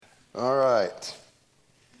All right.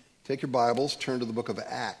 Take your Bibles, turn to the book of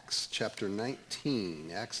Acts, chapter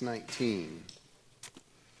 19. Acts 19.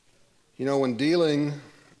 You know, when dealing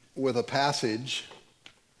with a passage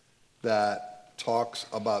that talks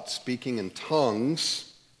about speaking in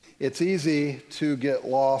tongues, it's easy to get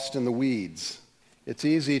lost in the weeds. It's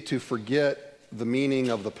easy to forget the meaning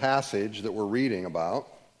of the passage that we're reading about.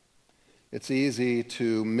 It's easy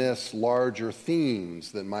to miss larger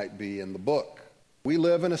themes that might be in the book. We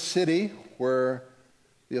live in a city where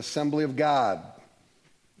the Assembly of God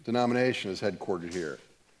denomination is headquartered here.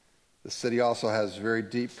 The city also has very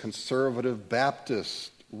deep conservative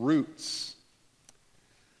Baptist roots.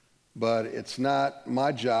 But it's not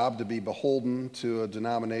my job to be beholden to a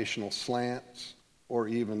denominational slant or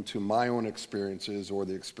even to my own experiences or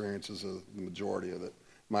the experiences of the majority of it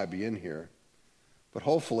might be in here. But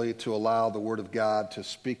hopefully to allow the Word of God to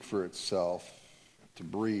speak for itself, to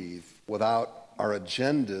breathe, without our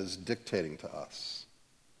agendas dictating to us.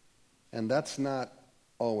 And that's not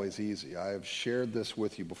always easy. I have shared this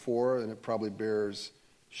with you before, and it probably bears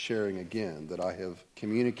sharing again, that I have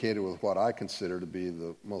communicated with what I consider to be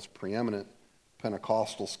the most preeminent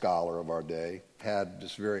Pentecostal scholar of our day, had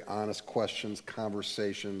just very honest questions,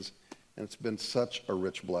 conversations, and it's been such a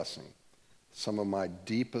rich blessing. Some of my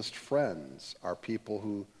deepest friends are people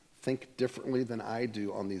who think differently than I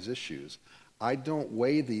do on these issues. I don't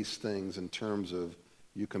weigh these things in terms of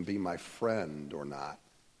you can be my friend or not.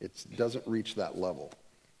 It doesn't reach that level.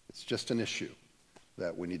 It's just an issue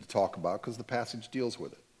that we need to talk about because the passage deals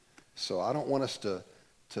with it. So I don't want us to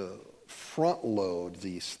front load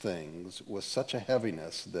these things with such a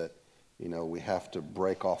heaviness that, we have to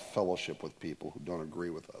break off fellowship with people who don't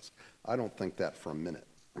agree with us. I don't think that for a minute.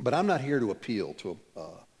 But I'm not here to appeal to a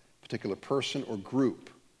particular person or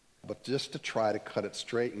group, but just to try to cut it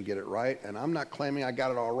straight and get it right. And I'm not claiming I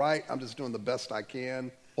got it all right. I'm just doing the best I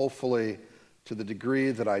can. Hopefully, to the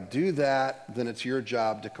degree that I do that, then it's your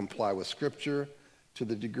job to comply with Scripture. To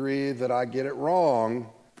the degree that I get it wrong,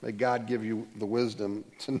 may God give you the wisdom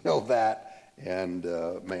to know that, and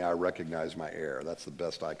may I recognize my error. That's the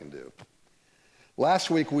best I can do.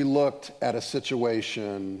 Last week, we looked at a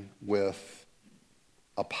situation with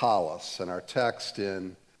Apollos, and our text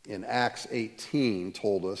in Acts 18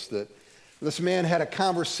 told us that this man had a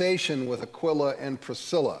conversation with Aquila and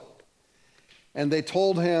Priscilla. And they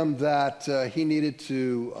told him that he needed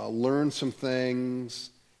to learn some things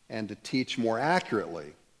and to teach more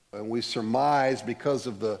accurately. And we surmise, because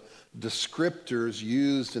of the descriptors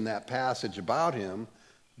used in that passage about him,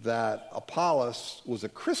 that Apollos was a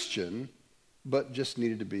Christian, but just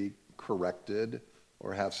needed to be corrected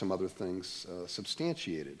or have some other things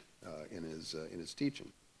substantiated in his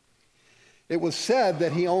teaching. It was said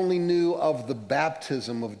that he only knew of the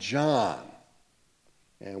baptism of John.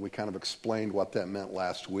 And we kind of explained what that meant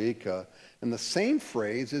last week. And the same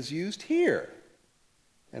phrase is used here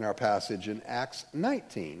in our passage in Acts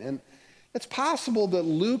 19. And it's possible that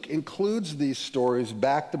Luke includes these stories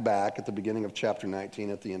back to back at the beginning of chapter 19,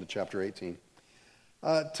 at the end of chapter 18,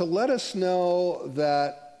 to let us know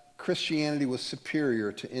that Christianity was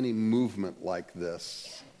superior to any movement like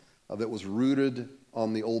this that was rooted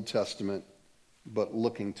on the Old Testament but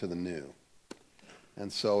looking to the New.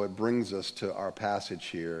 And so it brings us to our passage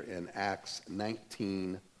here in Acts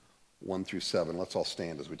 19, 1 through 7. Let's all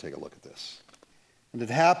stand as we take a look at this. And it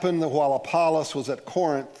happened that while Apollos was at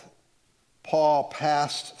Corinth, Paul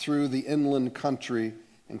passed through the inland country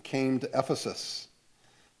and came to Ephesus.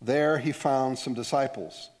 There he found some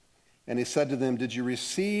disciples. And he said to them, "Did you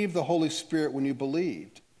receive the Holy Spirit when you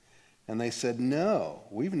believed?" And they said, "No,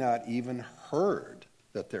 we've not even heard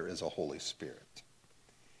that there is a Holy Spirit."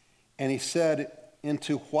 And he said,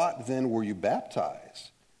 "Into what then were you baptized?"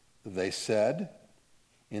 They said,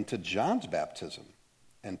 "Into John's baptism."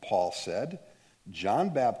 And Paul said, "John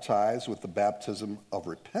baptized with the baptism of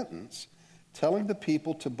repentance, telling the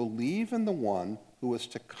people to believe in the one who is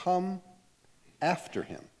to come after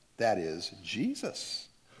him, that is, Jesus."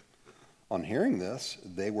 On hearing this,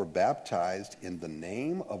 they were baptized in the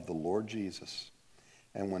name of the Lord Jesus.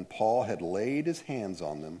 And when Paul had laid his hands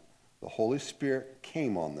on them, the Holy Spirit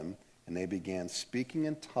came on them, and they began speaking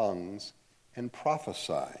in tongues and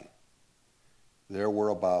prophesying. There were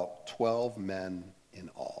about 12 men in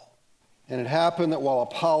all. And it happened that while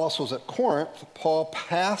Apollos was at Corinth, Paul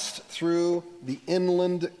passed through the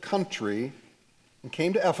inland country and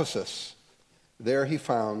came to Ephesus. There he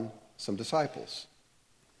found some disciples.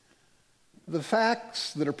 The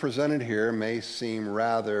facts that are presented here may seem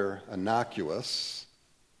rather innocuous.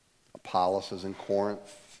 Apollos is in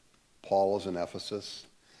Corinth. Paul is in Ephesus.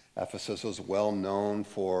 Ephesus was well known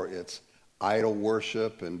for its idol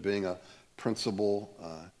worship and being a principal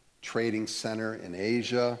trading center in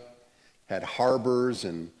Asia, had harbors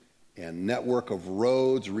and network of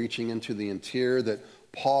roads reaching into the interior that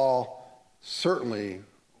Paul certainly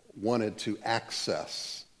wanted to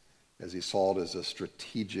access as he saw it as a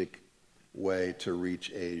strategic way to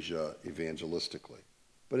reach Asia evangelistically.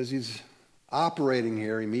 But as he's operating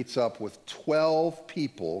here, he meets up with 12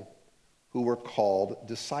 people who were called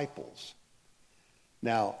disciples.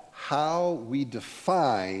 Now, how we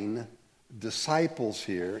define disciples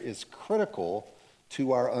here is critical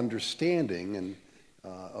to our understanding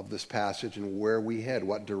of this passage and where we head,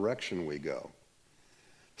 what direction we go.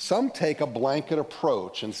 Some take a blanket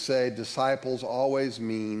approach and say disciples always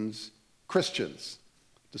means Christians,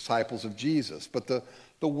 disciples of Jesus. But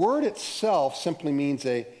the word itself simply means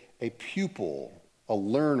a pupil, a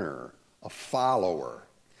learner, a follower.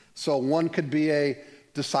 So one could be a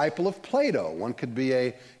disciple of Plato, one could be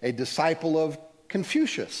a disciple of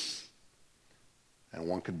Confucius, and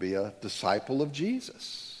one could be a disciple of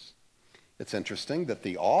Jesus. It's interesting that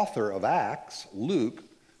the author of Acts, Luke,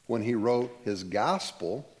 when he wrote his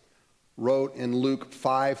gospel, wrote in Luke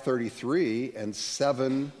 5:33 and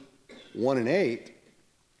 7:1 and 8,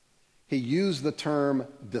 he used the term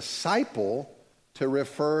disciple to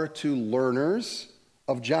refer to learners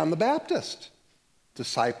of John the Baptist,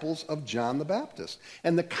 disciples of John the Baptist.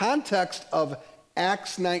 And the context of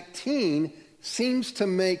Acts 19 seems to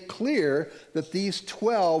make clear that these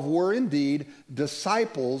 12 were indeed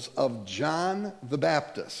disciples of John the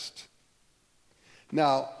Baptist.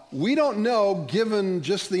 Now, we don't know, given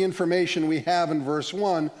just the information we have in verse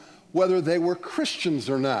 1, whether they were Christians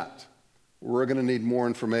or not. We're going to need more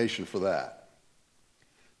information for that.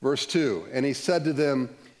 Verse 2, and he said to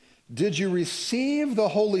them, "Did you receive the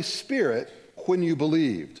Holy Spirit when you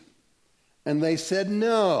believed?" And they said,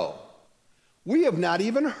 "No, we have not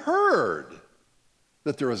even heard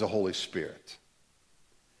that there is a Holy Spirit."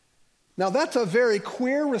 Now that's a very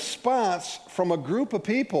queer response from a group of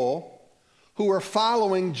people who are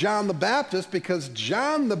following John the Baptist, because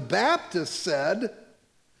John the Baptist said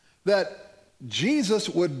that Jesus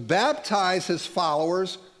would baptize his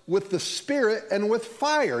followers with the Spirit and with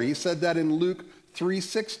fire. He said that in Luke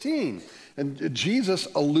 3:16. And Jesus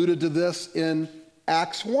alluded to this in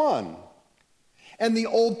Acts 1. And the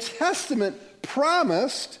Old Testament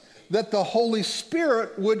promised that the Holy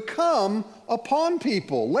Spirit would come upon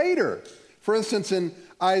people later. For instance, in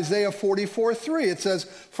Isaiah 44:3, it says,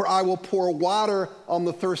 "For I will pour water on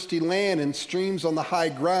the thirsty land and streams on the high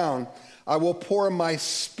ground. I will pour my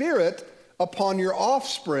Spirit upon your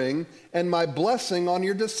offspring and my blessing on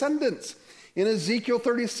your descendants." In Ezekiel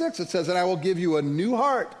 36, it says, "And I will give you a new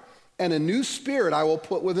heart, and a new spirit I will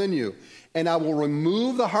put within you. And I will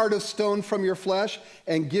remove the heart of stone from your flesh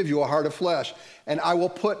and give you a heart of flesh. And I will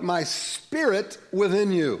put my Spirit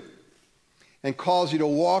within you and cause you to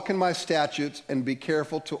walk in my statutes and be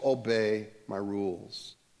careful to obey my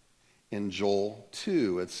rules." In Joel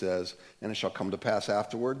 2, it says, "And it shall come to pass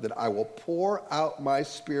afterward that I will pour out my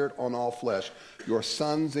Spirit on all flesh. Your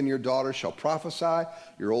sons and your daughters shall prophesy,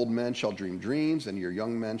 your old men shall dream dreams, and your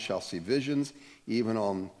young men shall see visions. Even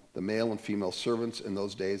on the male and female servants in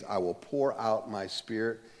those days I will pour out my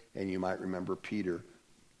Spirit." And you might remember Peter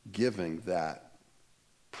giving that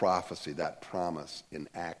prophecy, that promise in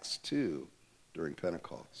Acts 2 during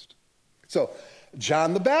Pentecost. So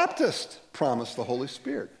John the Baptist promised the Holy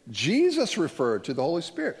Spirit. Jesus referred to the Holy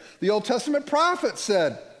Spirit. The Old Testament prophet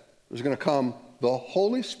said there's going to come the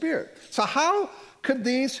Holy Spirit. So how could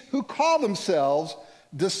these who call themselves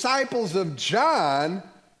disciples of John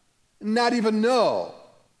not even know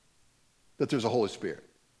that there's a Holy Spirit?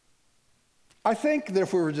 I think that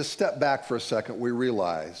if we were to just step back for a second, we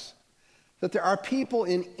realize that there are people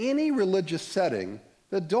in any religious setting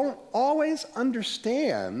that don't always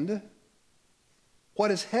understand what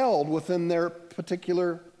is held within their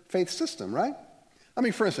particular faith system, right? I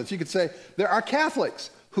mean, for instance, you could say there are Catholics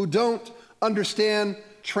who don't understand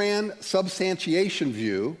transubstantiation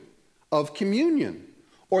view of communion,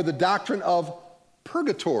 or the doctrine of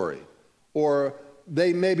purgatory, or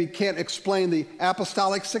they maybe can't explain the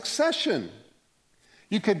apostolic succession.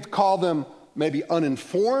 You could call them maybe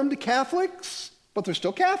uninformed Catholics, but they're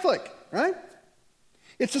still Catholic, right?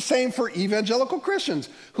 It's the same for evangelical Christians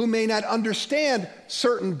who may not understand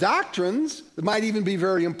certain doctrines that might even be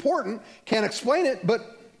very important, can't explain it,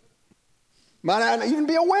 but might not even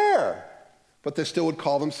be aware, but they still would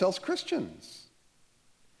call themselves Christians.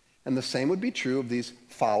 And the same would be true of these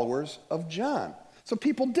followers of John. So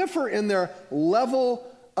people differ in their level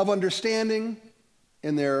of understanding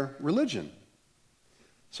in their religion.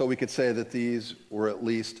 So we could say that these were at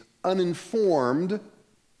least uninformed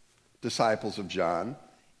disciples of John,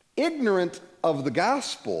 ignorant of the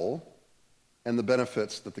gospel and the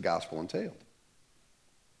benefits that the gospel entailed.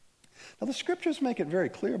 Now, the scriptures make it very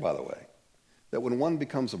clear, by the way, that when one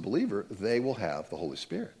becomes a believer, they will have the Holy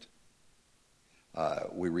Spirit.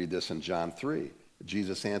 We read this in John 3.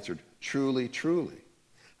 Jesus answered, "Truly, truly,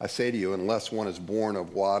 I say to you, unless one is born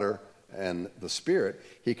of water and the Spirit,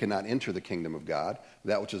 he cannot enter the kingdom of God.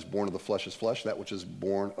 That which is born of the flesh is flesh. That which is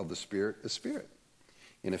born of the Spirit is spirit."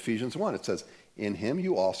 In Ephesians 1, it says, "In him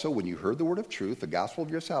you also, when you heard the word of truth, the gospel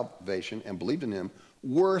of your salvation, and believed in him,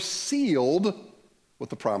 were sealed with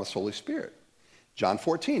the promised Holy Spirit." John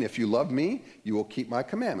 14, "If you love me, you will keep my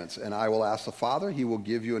commandments, and I will ask the Father, he will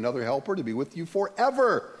give you another helper to be with you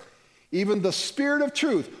forever. Even the Spirit of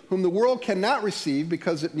truth, whom the world cannot receive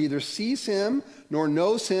because it neither sees him nor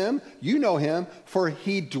knows him. You know him, for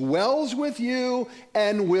he dwells with you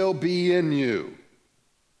and will be in you."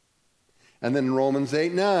 And then in Romans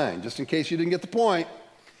 8:9, just in case you didn't get the point,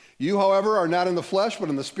 "You, however, are not in the flesh, but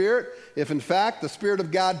in the Spirit. If in fact the Spirit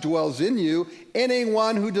of God dwells in you,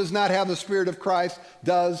 anyone who does not have the Spirit of Christ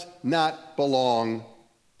does not belong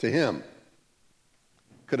to him."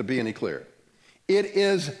 Could it be any clearer? It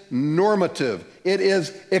is normative. It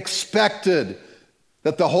is expected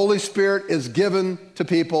that the Holy Spirit is given to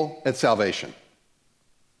people at salvation.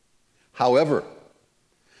 However,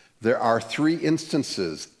 there are 3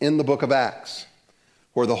 instances in the book of Acts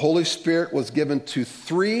where the Holy Spirit was given to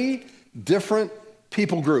 3 different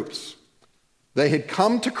people groups. They had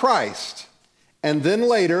come to Christ, and then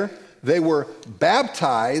later they were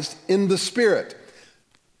baptized in the Spirit,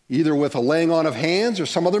 either with a laying on of hands or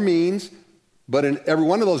some other means, but in every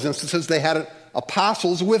one of those instances they had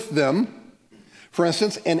apostles with them. For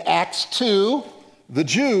instance, in Acts 2, the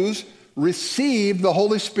Jews received the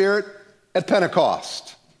Holy Spirit at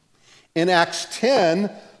Pentecost. In Acts 10,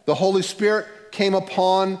 the Holy Spirit came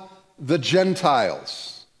upon the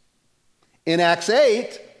Gentiles. In Acts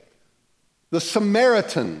 8, the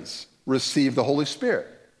Samaritans received the Holy Spirit.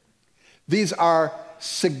 These are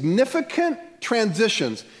significant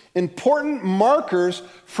transitions, important markers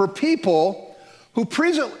for people who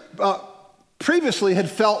previously had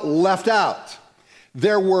felt left out.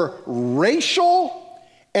 There were racial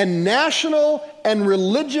and national and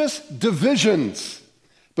religious divisions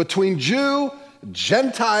between Jew,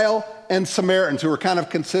 Gentile, and Samaritans, who were kind of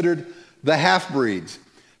considered the half-breeds.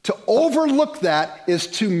 To overlook that is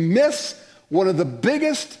to miss one of the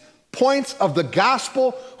biggest points of the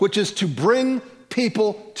gospel, which is to bring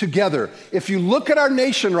people together. If you look at our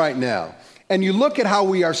nation right now, and you look at how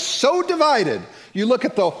we are so divided, you look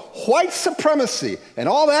at the white supremacy and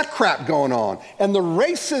all that crap going on, and the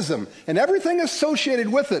racism and everything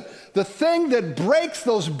associated with it, the thing that breaks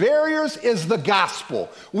those barriers is the gospel.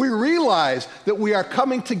 We realize that we are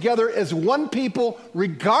coming together as one people,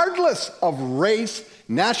 regardless of race,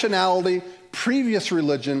 nationality, previous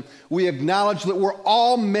religion. We acknowledge that we're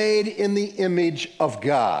all made in the image of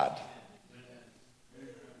God.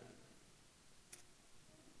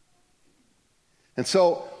 And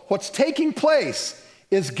so what's taking place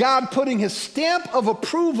is God putting his stamp of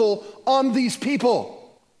approval on these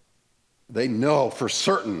people. They know for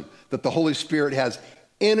certain that the Holy Spirit has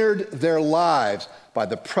entered their lives by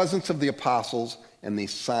the presence of the apostles and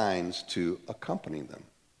these signs to accompany them.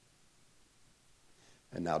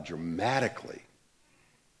 And now dramatically,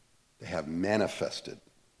 they have manifested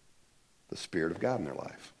the Spirit of God in their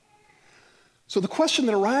life. So the question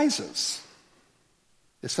that arises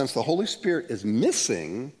is, since the Holy Spirit is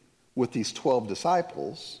missing with these 12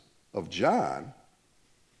 disciples of John,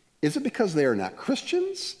 is it because they are not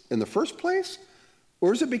Christians in the first place?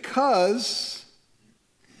 Or is it because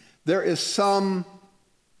there is some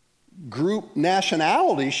group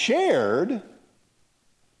nationality shared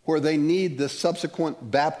where they need the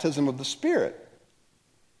subsequent baptism of the Spirit?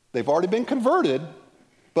 They've already been converted,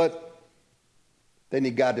 but they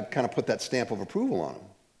need God to kind of put that stamp of approval on them.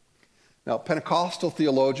 Now, Pentecostal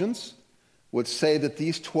theologians would say that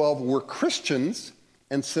these 12 were Christians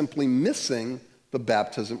and simply missing the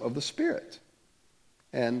baptism of the Spirit.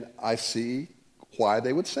 And I see why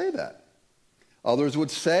they would say that. Others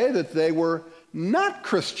would say that they were not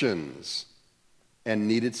Christians and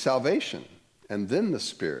needed salvation, and then the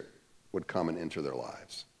Spirit would come and enter their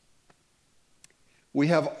lives. We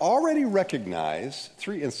have already recognized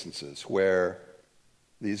 3 instances where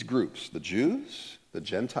these groups, the Jews, the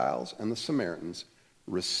Gentiles, and the Samaritans,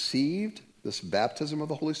 received this baptism of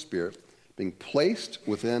the Holy Spirit, being placed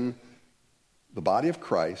within the body of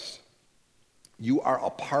Christ. You are a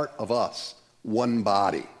part of us, one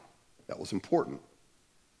body. That was important.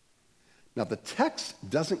 Now, the text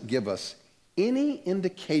doesn't give us any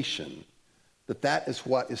indication that that is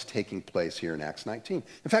what is taking place here in Acts 19.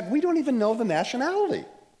 In fact, we don't even know the nationality.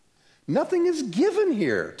 Nothing is given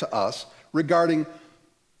here to us regarding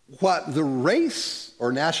what the race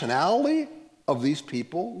or nationality of these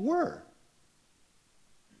people were.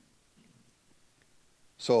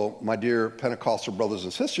 So, my dear Pentecostal brothers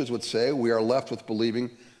and sisters would say we are left with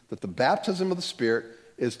believing that the baptism of the Spirit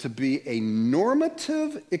is to be a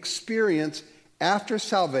normative experience after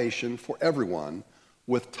salvation for everyone,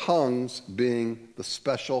 with tongues being the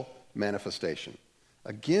special manifestation.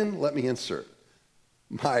 Again, let me insert.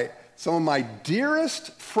 Some of my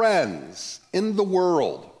dearest friends in the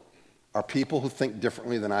world are people who think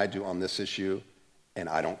differently than I do on this issue, and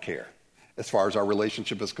I don't care as far as our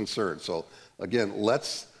relationship is concerned. So again,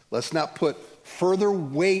 let's not put further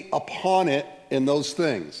weight upon it in those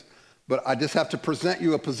things. But I just have to present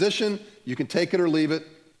you a position. You can take it or leave it,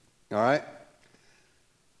 all right?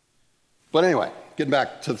 But anyway, getting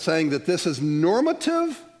back to saying that this is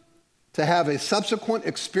normative to have a subsequent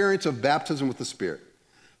experience of baptism with the Spirit.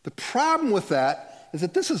 The problem with that is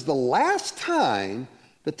that this is the last time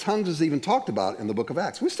that tongues is even talked about in the book of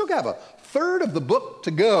Acts. We still have a third of the book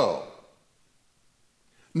to go.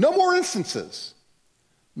 No more instances.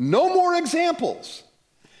 No more examples.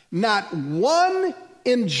 Not one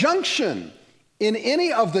injunction in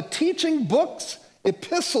any of the teaching books,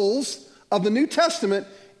 epistles of the New Testament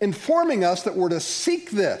informing us that we're to seek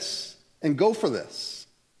this and go for this.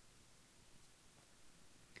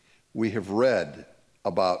 We have read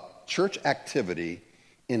about church activity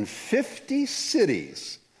in 50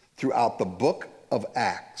 cities throughout the book of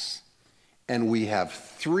Acts, and we have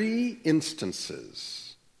 3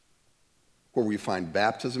 instances where we find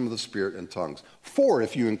baptism of the Spirit and tongues. 4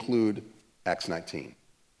 if you include Acts 19.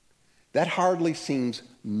 That hardly seems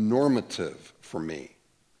normative for me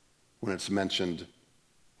when it's mentioned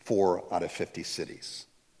 4 out of 50 cities.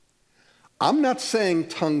 I'm not saying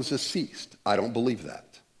tongues has ceased. I don't believe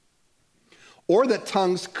that. Or that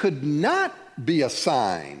tongues could not be a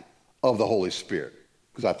sign of the Holy Spirit,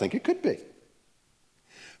 because I think it could be.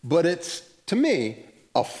 But it's, to me,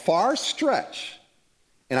 a far stretch,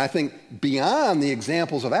 and I think beyond the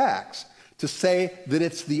examples of Acts, to say that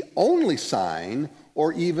it's the only sign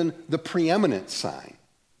or even the preeminent sign.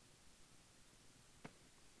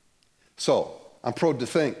 So, I'm prone to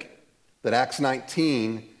think that Acts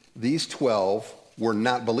 19, these 12 were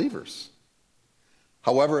not believers.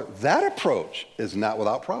 However, that approach is not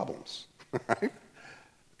without problems, right?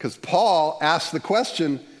 Because Paul asked the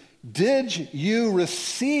question, did you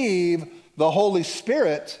receive the Holy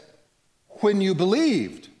Spirit when you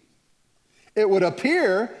believed? It would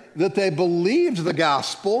appear that they believed the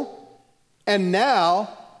gospel and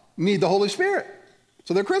now need the Holy Spirit.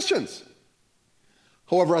 So they're Christians.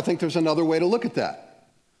 However, I think there's another way to look at that.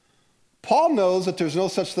 Paul knows that there's no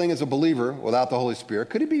such thing as a believer without the Holy Spirit.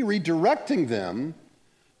 Could he be redirecting them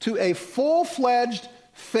to a full-fledged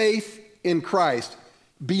faith in Christ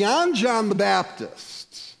beyond John the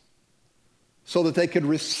Baptist so that they could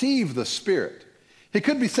receive the Spirit? He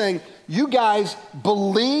could be saying, you guys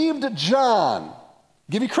believed John.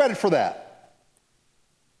 Give you credit for that.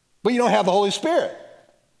 But you don't have the Holy Spirit.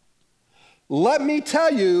 Let me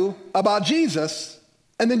tell you about Jesus,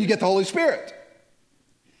 and then you get the Holy Spirit.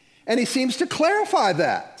 And he seems to clarify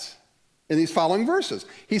that in these following verses.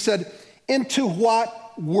 He said, into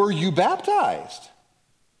what were you baptized?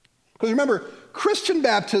 Because remember, Christian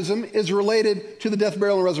baptism is related to the death,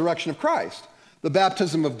 burial, and resurrection of Christ. The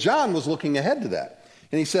baptism of John was looking ahead to that.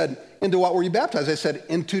 And he said, into what were you baptized? I said,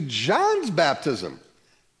 into John's baptism.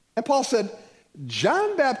 And Paul said,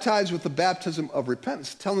 John baptized with the baptism of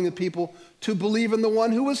repentance, telling the people to believe in the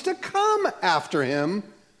one who was to come after him,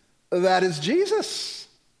 that is Jesus.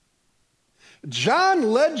 John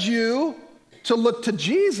led you to look to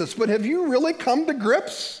Jesus, but have you really come to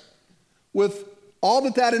grips with all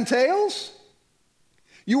that that entails?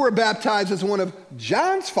 You were baptized as one of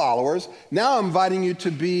John's followers. Now I'm inviting you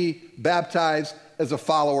to be baptized as a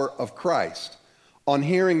follower of Christ. On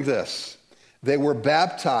hearing this, they were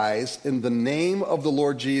baptized in the name of the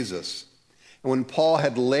Lord Jesus. And when Paul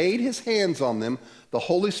had laid his hands on them, the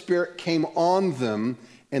Holy Spirit came on them,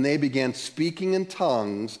 and they began speaking in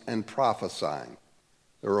tongues and prophesying.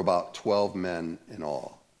 There were about 12 men in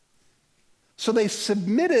all. So they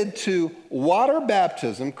submitted to water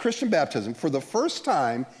baptism, Christian baptism, for the first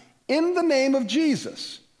time in the name of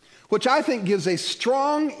Jesus, which I think gives a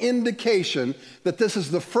strong indication that this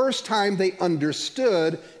is the first time they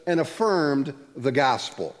understood and affirmed the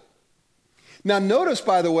gospel. Now notice,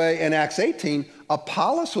 by the way, in Acts 18,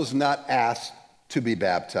 Apollos was not asked to be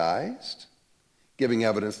baptized, giving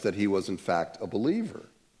evidence that he was in fact a believer.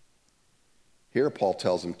 Here Paul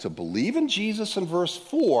tells them to believe in Jesus in verse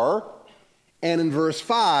 4, and in verse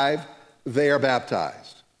 5, they are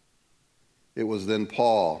baptized. It was then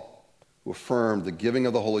Paul who affirmed the giving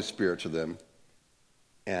of the Holy Spirit to them,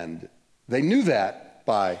 and they knew that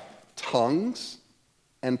by tongues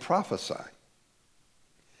and prophesying.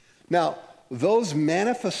 Now, those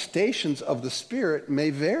manifestations of the Spirit may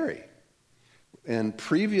vary. In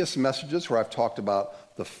previous messages where I've talked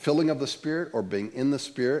about the filling of the Spirit or being in the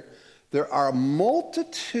Spirit, there are a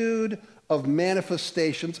multitude of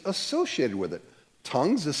manifestations associated with it.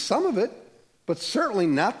 Tongues is some of it, but certainly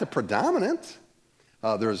not the predominant.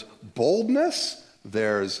 There's boldness,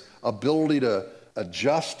 there's ability to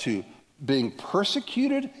adjust to being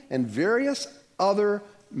persecuted, and various other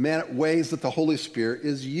ways that the Holy Spirit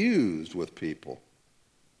is used with people.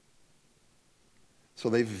 So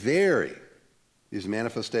they vary, these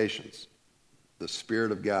manifestations. The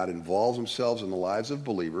Spirit of God involves themselves in the lives of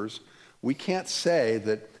believers. We can't say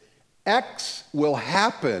that X will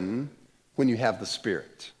happen when you have the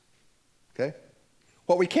Spirit. Okay?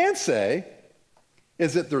 What we can say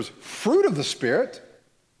is that there's fruit of the Spirit.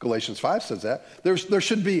 Galatians 5 says that. There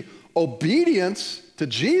should be obedience to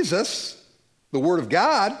Jesus, the Word of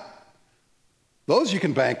God. Those you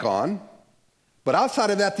can bank on. But outside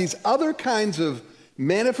of that, these other kinds of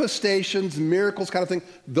manifestations, miracles kind of thing,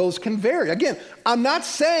 those can vary. Again, I'm not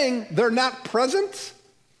saying they're not present.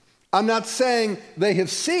 I'm not saying they have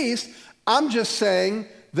ceased. I'm just saying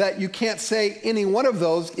that you can't say any one of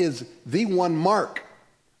those is the one mark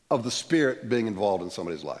of the Spirit being involved in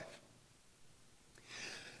somebody's life.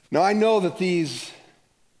 Now, I know that these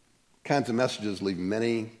kinds of messages leave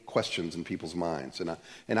many questions in people's minds.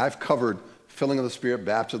 And I've covered filling of the Spirit,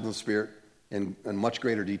 baptism of the Spirit, in much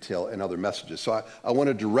greater detail in other messages. So I want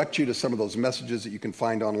to direct you to some of those messages that you can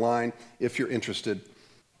find online if you're interested.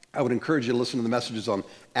 I would encourage you to listen to the messages on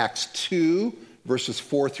Acts 2, verses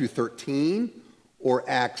 4 through 13, or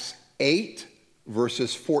Acts 8,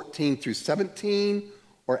 verses 14 through 17,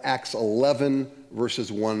 or Acts 11,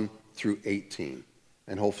 verses 1 through 18.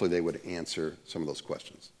 And hopefully they would answer some of those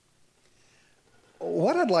questions.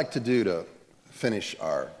 What I'd like to do to finish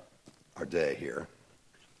our day here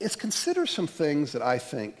is consider some things that I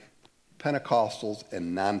think Pentecostals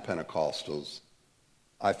and non-Pentecostals,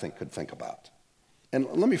 I think, could think about. And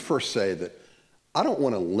let me first say that I don't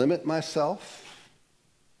want to limit myself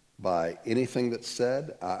by anything that's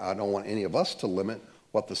said. I don't want any of us to limit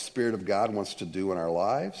what the Spirit of God wants to do in our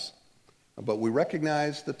lives. But we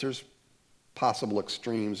recognize that there's possible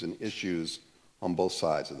extremes and issues on both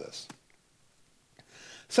sides of this.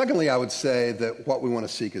 Secondly, I would say that what we want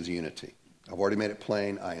to seek is unity. I've already made it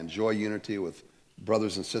plain. I enjoy unity with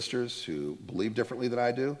brothers and sisters who believe differently than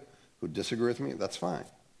I do, who disagree with me. That's fine.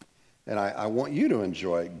 And I want you to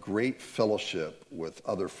enjoy great fellowship with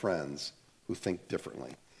other friends who think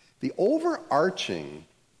differently. The overarching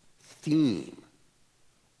theme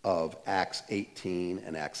of Acts 18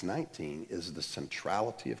 and Acts 19 is the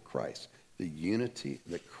centrality of Christ, the unity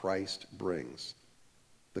that Christ brings,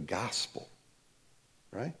 the gospel,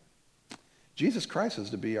 right? Jesus Christ is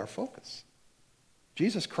to be our focus.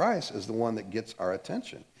 Jesus Christ is the one that gets our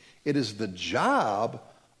attention. It is the job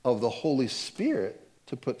of the Holy Spirit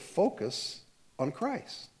to put focus on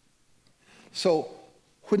Christ. So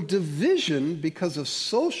when division because of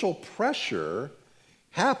social pressure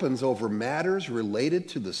happens over matters related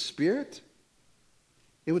to the Spirit,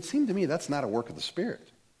 it would seem to me that's not a work of the Spirit,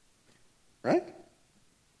 right?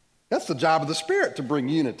 That's the job of the Spirit to bring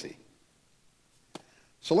unity.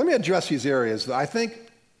 So let me address these areas. I think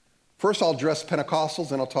first I'll address Pentecostals,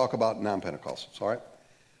 then I'll talk about non-Pentecostals, all right?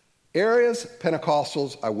 Areas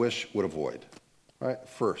Pentecostals I wish would avoid, all right?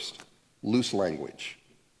 First, loose language.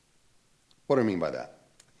 What do I mean by that?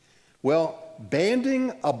 Well,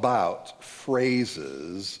 banding about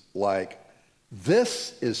phrases like,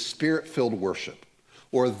 this is Spirit-filled worship,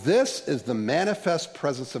 or this is the manifest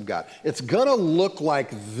presence of God. It's going to look like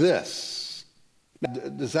this. Now,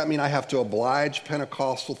 does that mean I have to oblige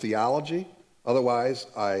Pentecostal theology? Otherwise,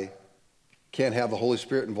 I can't have the Holy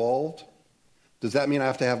Spirit involved? Does that mean I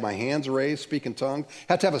have to have my hands raised, speak in tongues?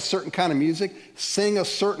 Have to have a certain kind of music, sing a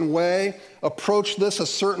certain way, approach this a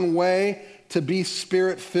certain way to be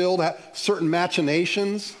Spirit-filled, have certain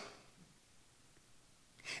machinations?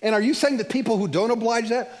 And are you saying that people who don't oblige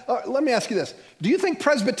that? Let me ask you this. Do you think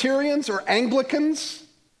Presbyterians or Anglicans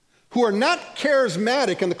who are not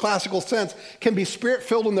charismatic in the classical sense can be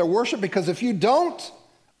Spirit-filled in their worship? Because if you don't,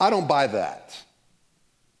 I don't buy that.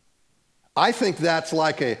 I think that's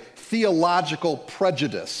like a theological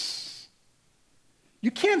prejudice.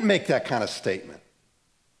 You can't make that kind of statement.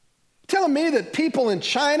 Telling me that people in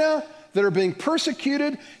China that are being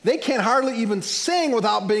persecuted. They can't hardly even sing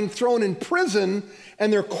without being thrown in prison,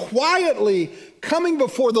 and they're quietly coming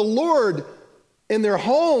before the Lord in their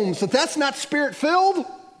homes. That's not Spirit-filled?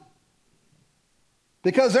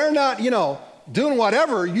 Because they're not, doing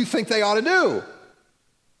whatever you think they ought to do.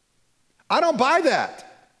 I don't buy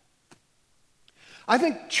that. I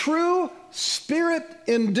think true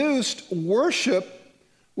Spirit-induced worship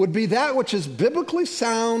would be that which is biblically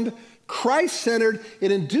sound, Christ-centered.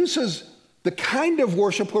 It induces the kind of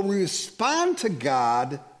worship where we respond to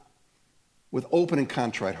God with open and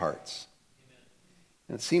contrite hearts.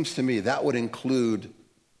 And it seems to me that would include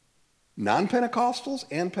non-Pentecostals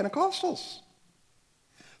and Pentecostals.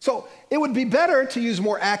 So it would be better to use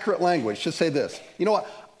more accurate language, to say this. You know what?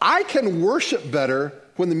 I can worship better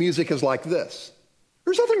when the music is like this.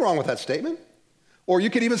 There's nothing wrong with that statement. Or you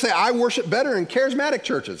could even say, I worship better in charismatic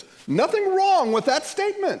churches. Nothing wrong with that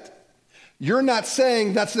statement. You're not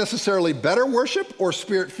saying that's necessarily better worship or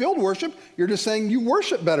Spirit-filled worship. You're just saying you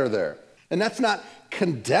worship better there. And that's not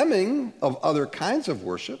condemning of other kinds of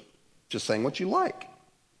worship, just saying what you like.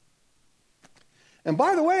 And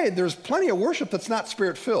by the way, there's plenty of worship that's not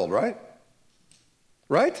Spirit-filled, right?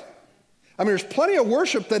 Right? I mean, there's plenty of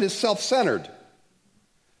worship that is self-centered.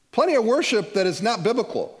 Plenty of worship that is not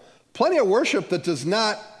biblical. Plenty of worship that does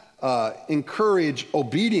not encourage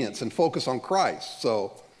obedience and focus on Christ.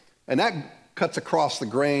 And that cuts across the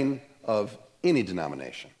grain of any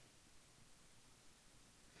denomination.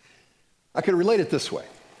 I could relate it this way.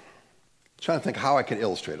 I'm trying to think how I could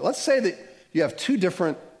illustrate it. Let's say that you have two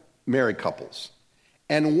different married couples.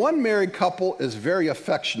 And one married couple is very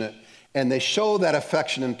affectionate, and they show that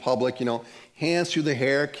affection in public, hands through the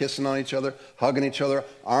hair, kissing on each other, hugging each other,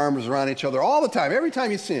 arms around each other, all the time. Every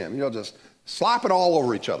time you see them, just slap it all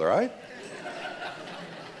over each other, right?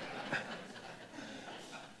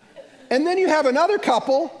 And then you have another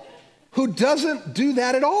couple who doesn't do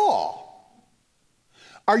that at all.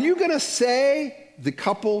 Are you going to say the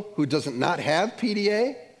couple who does not have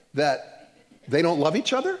PDA that they don't love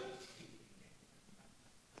each other?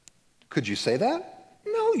 Could you say that?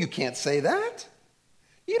 No, you can't say that.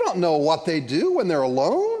 You don't know what they do when they're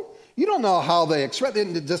alone. You don't know how they express.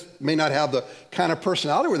 They just may not have the kind of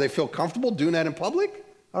personality where they feel comfortable doing that in public,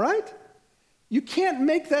 all right? You can't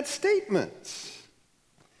make that statement.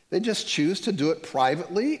 They just choose to do it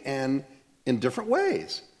privately and in different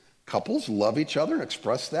ways. Couples love each other and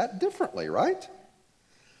express that differently, right?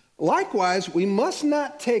 Likewise, we must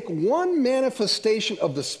not take one manifestation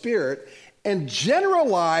of the Spirit and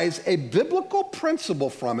generalize a biblical principle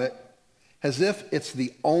from it as if it's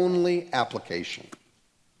the only application.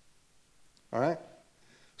 All right?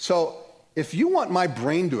 So if you want my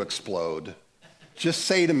brain to explode, just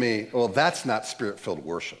say to me, well, that's not Spirit-filled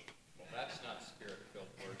worship. Well, that's not Spirit-filled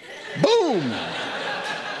worship. Boom!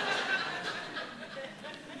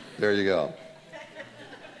 There you go.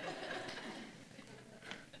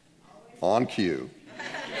 On cue.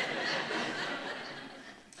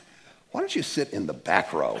 Why don't you sit in the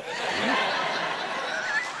back row?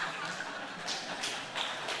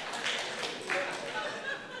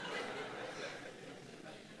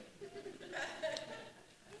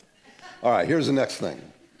 All right, here's the next thing.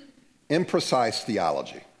 Imprecise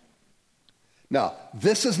theology. Now,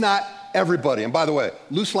 this is not everybody. And by the way,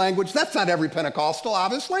 loose language, that's not every Pentecostal,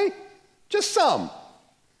 obviously. Just some.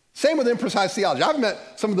 Same with imprecise theology. I've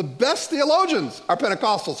met some of the best theologians are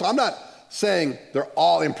Pentecostal, so I'm not saying they're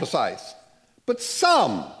all imprecise. But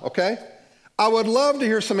some, okay? I would love to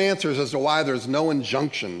hear some answers as to why there's no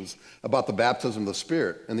injunctions about the baptism of the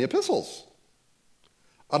Spirit in the epistles.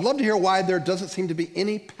 I'd love to hear why there doesn't seem to be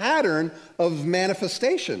any pattern of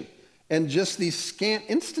manifestation and just these scant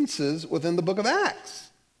instances within the book of Acts.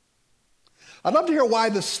 I'd love to hear why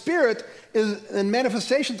the Spirit and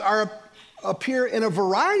manifestations appear in a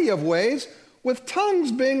variety of ways, with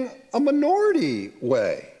tongues being a minority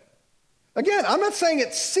way. Again, I'm not saying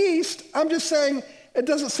it ceased. I'm just saying it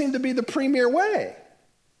doesn't seem to be the premier way.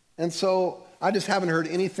 And so I just haven't heard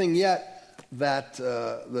anything yet that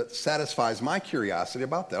satisfies my curiosity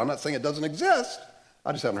about that. I'm not saying it doesn't exist.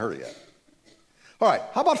 I just haven't heard it yet. All right,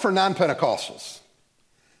 how about for non-Pentecostals?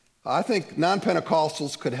 I think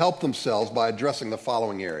non-Pentecostals could help themselves by addressing the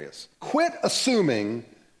following areas. Quit assuming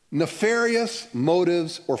nefarious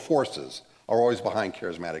motives or forces are always behind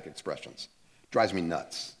charismatic expressions. Drives me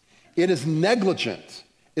nuts. It is negligent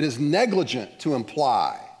to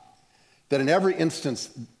imply that in every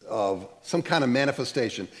instance of some kind of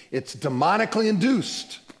manifestation, it's demonically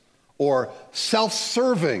induced or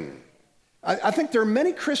self-serving. I think there are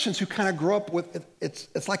many Christians who kind of grow up with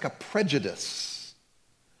it's like a prejudice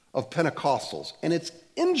of Pentecostals, and it's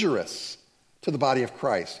injurious to the body of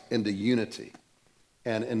Christ into unity,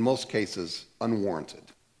 and in most cases, unwarranted.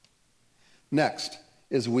 Next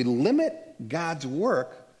is we limit God's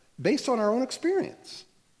work based on our own experience.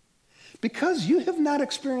 Because you have not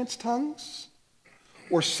experienced tongues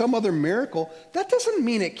or some other miracle, that doesn't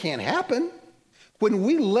mean it can't happen. When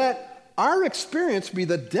we let our experience be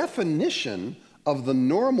the definition of the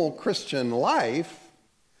normal Christian life,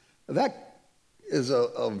 that is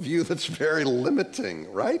a view that's very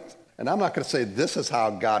limiting, right? And I'm not going to say this is how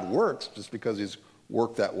God works just because he's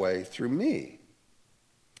worked that way through me.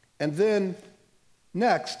 And then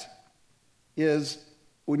next is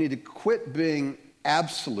we need to quit being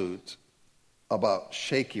absolute about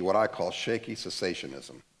what I call shaky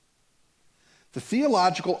cessationism. The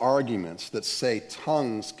theological arguments that say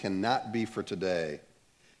tongues cannot be for today,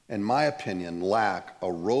 in my opinion, lack a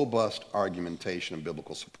robust argumentation and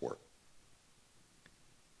biblical support.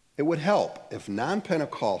 It would help if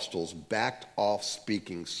non-Pentecostals backed off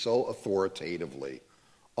speaking so authoritatively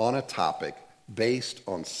on a topic based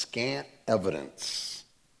on scant evidence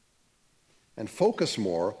and focus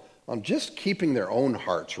more on just keeping their own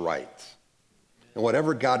hearts right and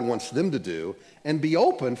whatever God wants them to do, and be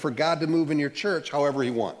open for God to move in your church however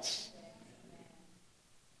he wants.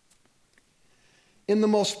 In the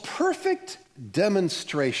most perfect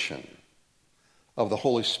demonstration of the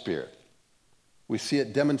Holy Spirit, we see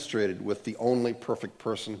it demonstrated with the only perfect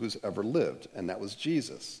person who's ever lived, and that was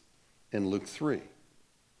Jesus in Luke 3.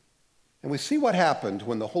 And we see what happened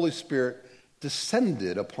when the Holy Spirit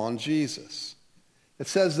descended upon Jesus. It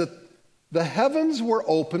says that the heavens were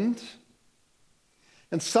opened,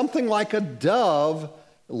 and something like a dove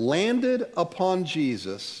landed upon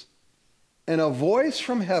Jesus, and a voice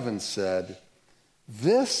from heaven said,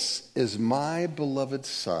 "This is my beloved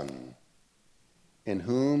Son, in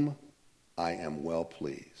whom I am well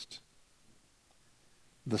pleased."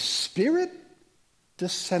 The Spirit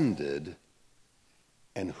descended,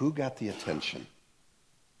 and who got the attention?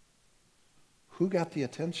 Who got the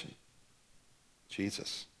attention?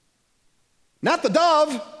 Jesus. Not the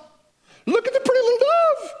dove. Look at the pretty little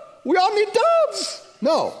dove. We all need doves.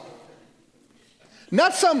 No.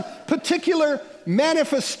 Not some particular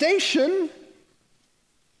manifestation,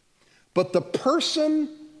 but the person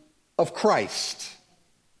of Christ.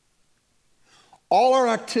 All our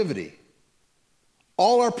activity,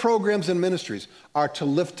 all our programs and ministries are to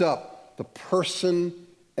lift up the person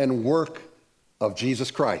and work of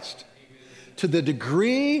Jesus Christ. To the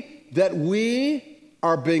degree that we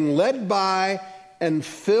are being led by and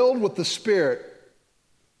filled with the Spirit,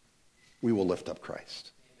 we will lift up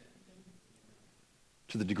Christ.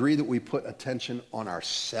 To the degree that we put attention on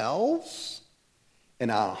ourselves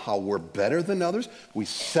and on how we're better than others, we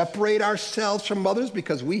separate ourselves from others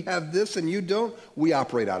because we have this and you don't, we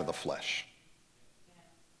operate out of the flesh.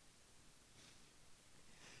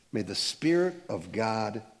 May the Spirit of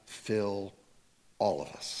God fill all of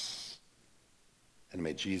us. And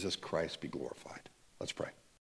may Jesus Christ be glorified. Let's pray.